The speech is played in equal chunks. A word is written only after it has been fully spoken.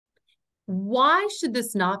Why should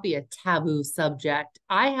this not be a taboo subject?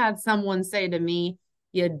 I had someone say to me,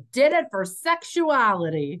 you did it for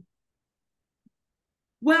sexuality.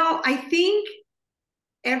 Well, I think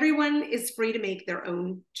everyone is free to make their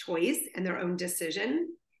own choice and their own decision.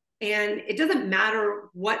 And it doesn't matter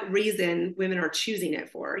what reason women are choosing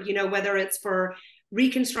it for, whether it's for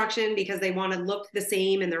reconstruction because they want to look the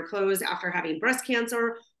same in their clothes after having breast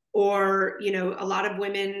cancer, or, a lot of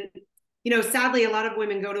women, sadly, a lot of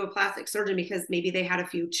women go to a plastic surgeon because maybe they had a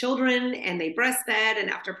few children and they breastfed.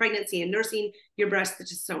 And after pregnancy and nursing, your breasts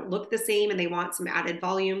just don't look the same and they want some added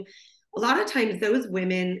volume. A lot of times, those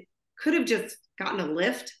women could have just gotten a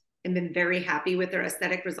lift and been very happy with their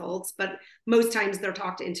aesthetic results. But most times they're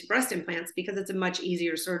talked into breast implants because it's a much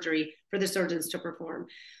easier surgery for the surgeons to perform.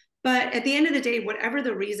 But at the end of the day, whatever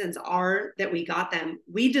the reasons are that we got them,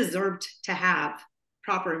 we deserved to have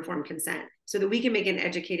proper informed consent so that we can make an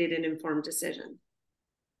educated and informed decision.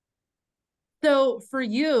 So for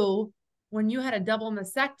you, when you had a double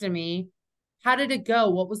mastectomy, how did it go?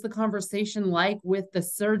 What was the conversation like with the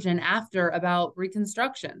surgeon after about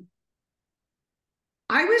reconstruction?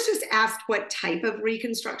 I was just asked what type of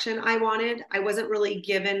reconstruction I wanted. I wasn't really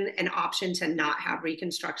given an option to not have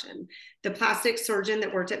reconstruction. The plastic surgeon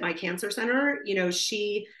that worked at my cancer center,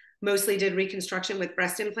 she mostly did reconstruction with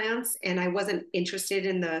breast implants, and I wasn't interested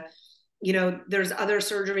in there's other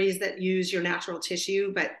surgeries that use your natural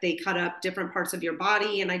tissue, but they cut up different parts of your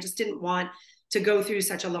body. And I just didn't want to go through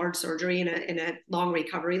such a large surgery in a long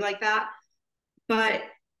recovery like that. But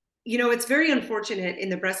it's very unfortunate in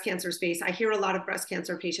the breast cancer space. I hear a lot of breast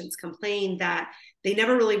cancer patients complain that they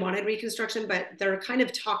never really wanted reconstruction, but they're kind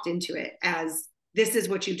of talked into it as this is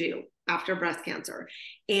what you do after breast cancer.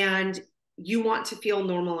 And you want to feel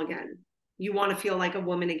normal again. You want to feel like a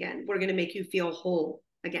woman again. We're going to make you feel whole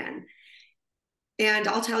again. And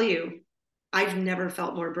I'll tell you, I've never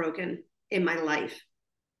felt more broken in my life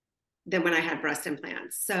than when I had breast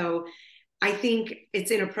implants. So I think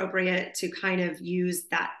it's inappropriate to kind of use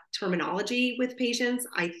that terminology with patients.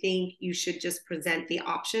 I think you should just present the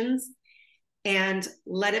options and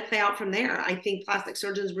let it play out from there. I think plastic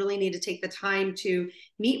surgeons really need to take the time to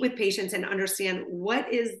meet with patients and understand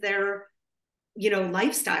what is their,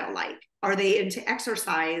 lifestyle like. Are they into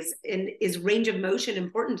exercise, and is range of motion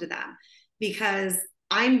important to them? Because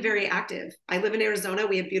I'm very active. I live in Arizona.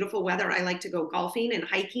 We have beautiful weather. I like to go golfing and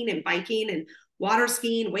hiking and biking and water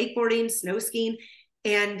skiing, wakeboarding, snow skiing.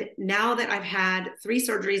 And now that I've had 3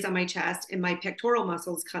 surgeries on my chest and my pectoral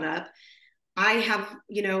muscles cut up, I have,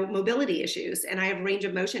 mobility issues and I have range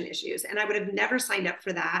of motion issues. And I would have never signed up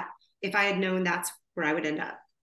for that if I had known that's where I would end up.